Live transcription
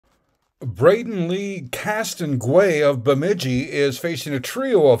Braden Lee Castonguay of Bemidji is facing a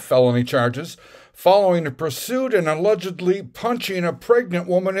trio of felony charges following a pursuit and allegedly punching a pregnant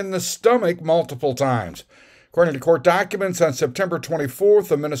woman in the stomach multiple times. According to court documents, on September 24th,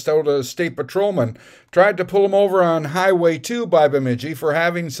 a Minnesota State Patrolman tried to pull him over on Highway 2 by Bemidji for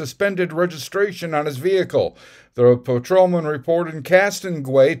having suspended registration on his vehicle. The patrolman reported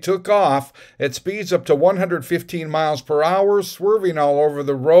Castonguay took off at speeds up to 115 miles per hour, swerving all over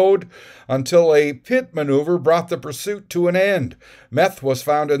the road until a pit maneuver brought the pursuit to an end. Meth was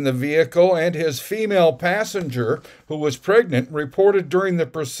found in the vehicle, and his female passenger, who was pregnant, reported during the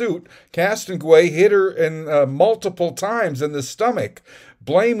pursuit Castonguay hit her multiple times in the stomach,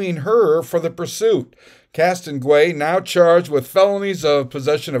 blaming her for the pursuit. Castonguay, now charged with felonies of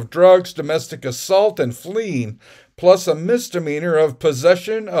possession of drugs, domestic assault, and fleeing, plus a misdemeanor of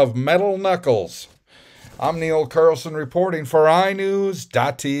possession of metal knuckles. I'm Neil Carlson reporting for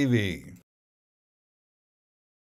iNewZ.TV.